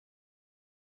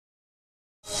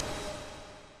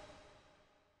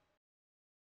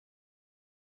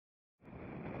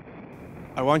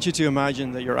I want you to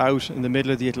imagine that you're out in the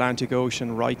middle of the Atlantic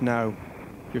Ocean right now.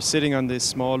 You're sitting on this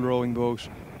small rowing boat,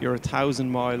 you're 1,000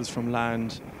 miles from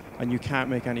land, and you can't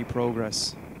make any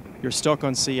progress. You're stuck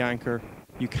on sea anchor,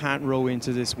 you can't row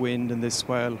into this wind and this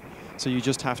swell, so you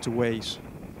just have to wait.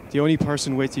 The only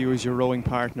person with you is your rowing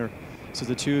partner, so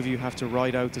the two of you have to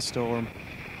ride out the storm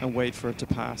and wait for it to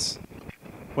pass.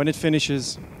 When it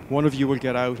finishes, one of you will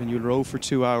get out and you'll row for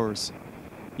 2 hours.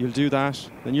 You'll do that,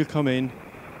 then you'll come in,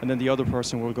 and then the other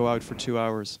person will go out for 2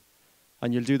 hours.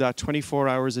 And you'll do that 24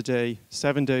 hours a day,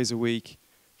 7 days a week,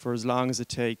 for as long as it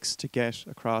takes to get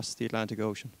across the Atlantic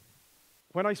Ocean.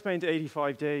 When I spent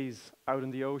 85 days out in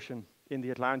the ocean, in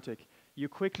the Atlantic, you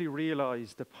quickly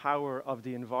realize the power of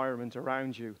the environment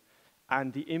around you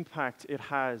and the impact it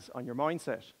has on your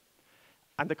mindset.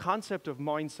 And the concept of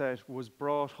mindset was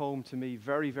brought home to me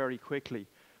very, very quickly.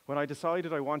 When I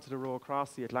decided I wanted to row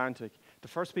across the Atlantic, the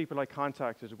first people I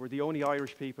contacted were the only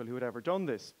Irish people who had ever done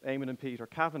this, Eamon and Peter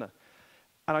Kavanagh.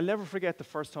 And I'll never forget the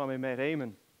first time I met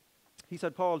Eamon. He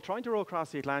said, Paul, trying to row across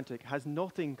the Atlantic has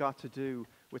nothing got to do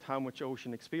with how much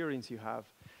ocean experience you have.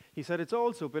 He said, it's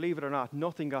also, believe it or not,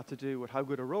 nothing got to do with how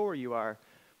good a rower you are,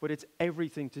 but it's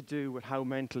everything to do with how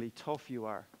mentally tough you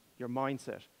are, your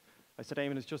mindset. I said,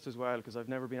 Eamon, it's just as well, because I've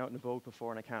never been out in a boat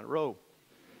before and I can't row.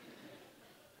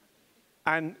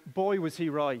 And boy, was he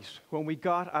right. When we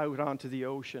got out onto the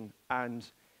ocean, and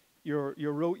your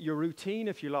routine,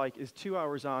 if you like, is 2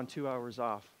 hours on, 2 hours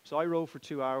off. So I row for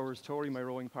 2 hours. Tori, my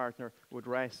rowing partner, would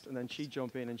rest, and then she'd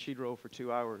jump in and she'd row for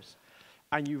 2 hours.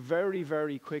 And you very,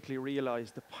 very quickly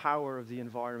realize the power of the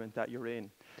environment that you're in.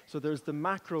 So there's the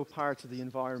macro parts of the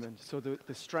environment, so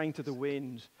the strength of the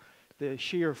wind, the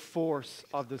sheer force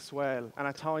of the swell, and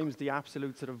at times the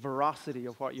absolute sort of veracity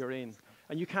of what you're in.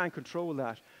 And you can't control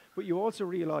that. But you also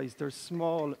realize there's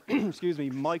small,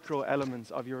 micro elements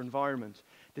of your environment,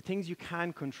 the things you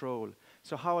can control.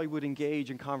 So how I would engage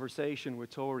in conversation with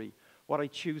Tori, what I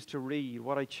choose to read,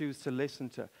 what I choose to listen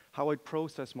to, how I'd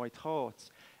process my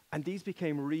thoughts. And these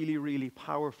became really, really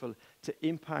powerful to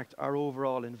impact our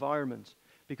overall environment.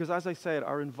 Because as I said,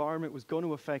 our environment was going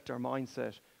to affect our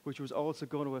mindset, which was also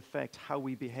going to affect how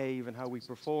we behave and how we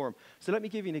perform. So let me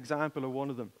give you an example of one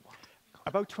of them.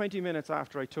 About 20 minutes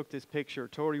after I took this picture,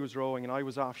 Tori was rowing and I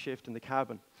was off shift in the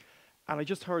cabin. And I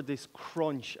just heard this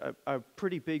crunch, a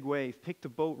pretty big wave, picked the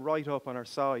boat right up on our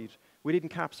side. We didn't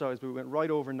capsize, but we went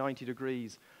right over 90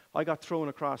 degrees. I got thrown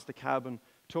across the cabin.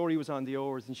 Tori was on the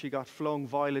oars and she got flung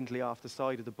violently off the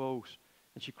side of the boat.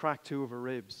 And she cracked 2 of her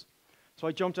ribs. So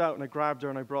I jumped out and I grabbed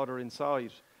her and I brought her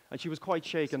inside. And she was quite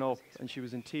shaken up and she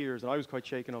was in tears and I was quite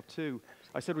shaken up too.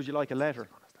 I said, would you like a letter?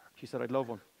 She said, I'd love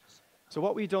one. So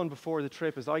what we'd done before the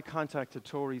trip is I contacted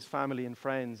Tori's family and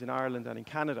friends in Ireland and in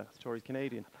Canada. Tori's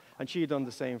Canadian. And she had done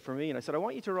the same for me. And I said, I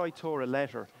want you to write Tori a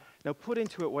letter. Now put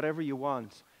into it whatever you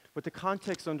want. But the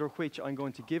context under which I'm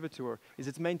going to give it to her is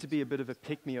it's meant to be a bit of a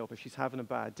pick-me-up if she's having a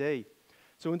bad day.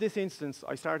 So in this instance,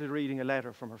 I started reading a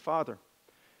letter from her father.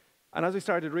 And as I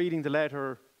started reading the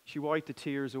letter, she wiped the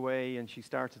tears away and she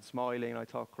started smiling. And I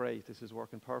thought, great, this is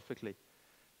working perfectly.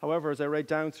 However, as I read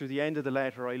down through the end of the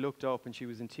letter, I looked up and she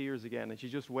was in tears again, and she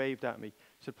just waved at me.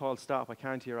 She said, Paul, stop, I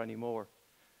can't hear anymore.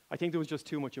 I think there was just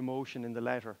too much emotion in the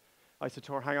letter. I said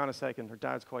to her, hang on a second, her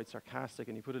dad's quite sarcastic,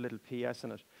 and he put a little PS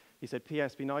in it. He said,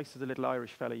 PS, be nice to the little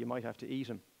Irish fella, you might have to eat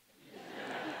him.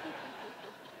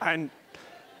 And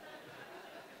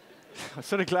I'm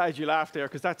sort of glad you laughed there,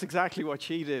 because that's exactly what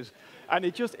she did. And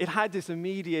it had this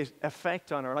immediate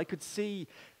effect on her, and I could see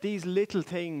these little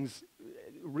things.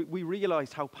 We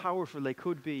realized how powerful they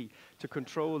could be to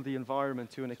control the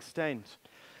environment to an extent.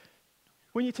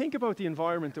 When you think about the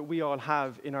environment that we all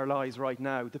have in our lives right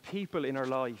now, the people in our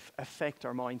life affect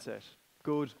our mindset.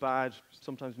 Good, bad,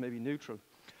 sometimes maybe neutral.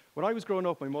 When I was growing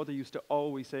up, my mother used to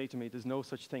always say to me, there's no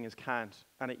such thing as can't.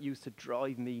 And it used to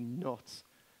drive me nuts.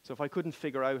 So if I couldn't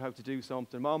figure out how to do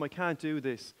something, Mom, I can't do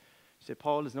this. She'd say,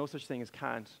 Paul, there's no such thing as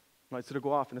can't. And I'd sort of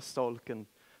go off in a sulk and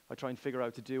I'd try and figure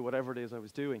out to do whatever it is I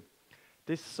was doing.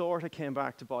 This sort of came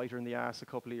back to bite her in the ass a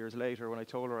couple of years later when I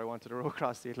told her I wanted to row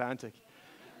across the Atlantic.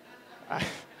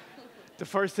 The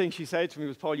first thing she said to me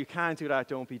was, Paul, you can't do that,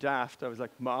 don't be daft. I was like,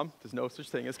 Mom, there's no such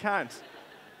thing as can't.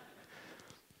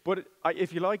 But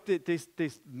if you like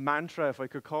this mantra, if I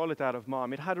could call it that, of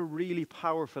Mom, it had a really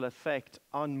powerful effect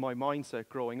on my mindset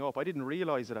growing up. I didn't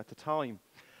realize it at the time.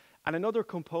 And another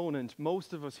component,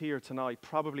 most of us here tonight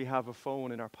probably have a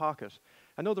phone in our pocket.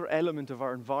 Another element of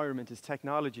our environment is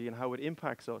technology and how it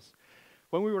impacts us.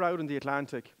 When we were out in the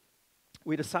Atlantic,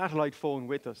 we had a satellite phone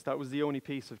with us. That was the only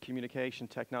piece of communication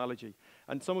technology.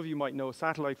 And some of you might know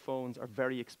satellite phones are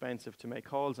very expensive to make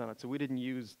calls on it, so we didn't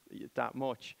use it that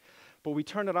much. But we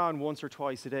turn it on once or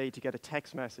twice a day to get a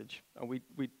text message. And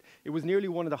it was nearly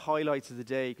one of the highlights of the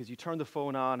day, because you turn the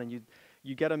phone on and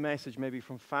you get a message maybe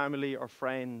from family or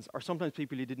friends, or sometimes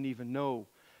people you didn't even know.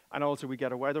 And also we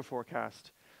get a weather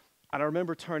forecast. And I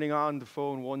remember turning on the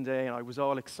phone one day, and I was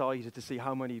all excited to see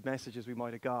how many messages we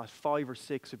might have got. 5 or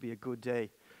 6 would be a good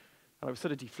day. And I was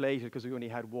sort of deflated because we only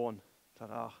had one. I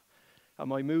thought, And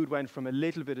my mood went from a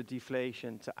little bit of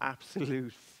deflation to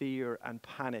absolute fear and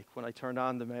panic when I turned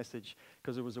on the message,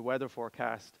 because it was a weather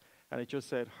forecast, and it just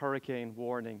said hurricane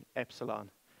warning Epsilon.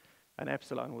 And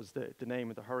Epsilon was the name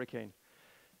of the hurricane.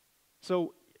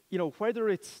 So, whether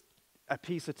it's a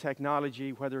piece of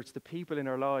technology, whether it's the people in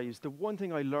our lives, the one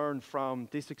thing I learned from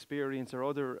this experience or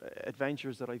other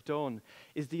adventures that I've done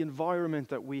is the environment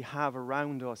that we have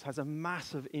around us has a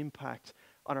massive impact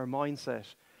on our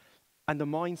mindset. And the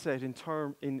mindset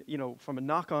from a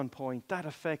knock-on point, that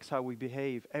affects how we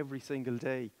behave every single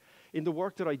day. In the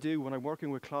work that I do when I'm working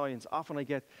with clients, often I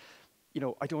get,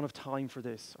 I don't have time for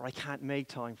this, or I can't make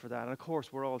time for that. And of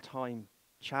course, we're all time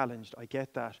challenged, I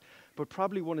get that. But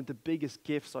probably one of the biggest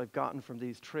gifts I've gotten from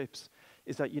these trips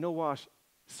is that,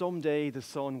 someday the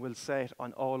sun will set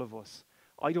on all of us.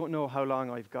 I don't know how long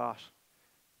I've got.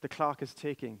 The clock is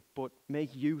ticking, but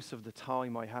make use of the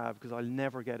time I have, because I'll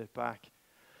never get it back.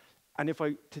 And if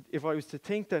I was to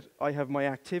think that I have my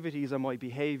activities and my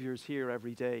behaviors here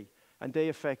every day, and they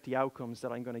affect the outcomes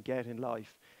that I'm going to get in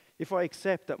life, if I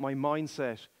accept that my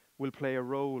mindset will play a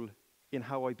role in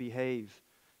how I behave,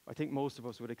 I think most of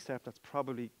us would accept that's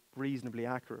probably reasonably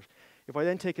accurate. If I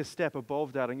then take a step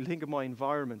above that and think of my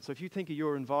environment, so if you think of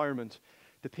your environment,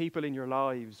 the people in your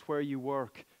lives, where you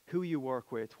work, who you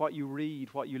work with, what you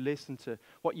read, what you listen to,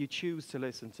 what you choose to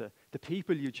listen to, the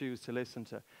people you choose to listen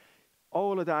to,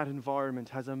 all of that environment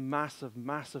has a massive,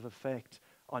 massive effect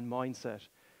on mindset.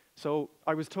 So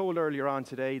I was told earlier on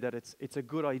today that it's a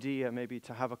good idea maybe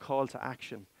to have a call to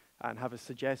action and have a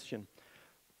suggestion.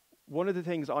 One of the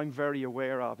things I'm very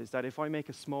aware of is that if I make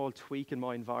a small tweak in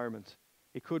my environment,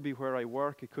 it could be where I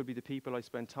work, it could be the people I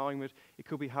spend time with, it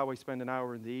could be how I spend an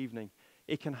hour in the evening.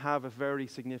 It can have a very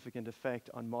significant effect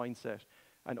on mindset.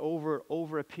 And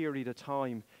over a period of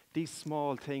time, these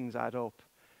small things add up.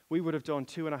 We would have done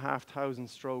 2,500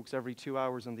 strokes every 2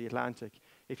 hours on the Atlantic.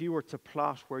 If you were to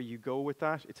plot where you go with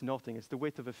that, it's nothing. It's the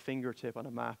width of a fingertip on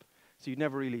a map. So you'd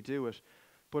never really do it.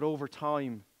 But over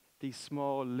time, these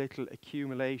small little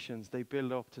accumulations, they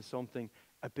build up to something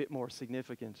a bit more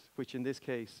significant, which in this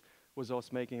case was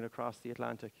us making it across the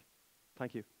Atlantic.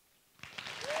 Thank you.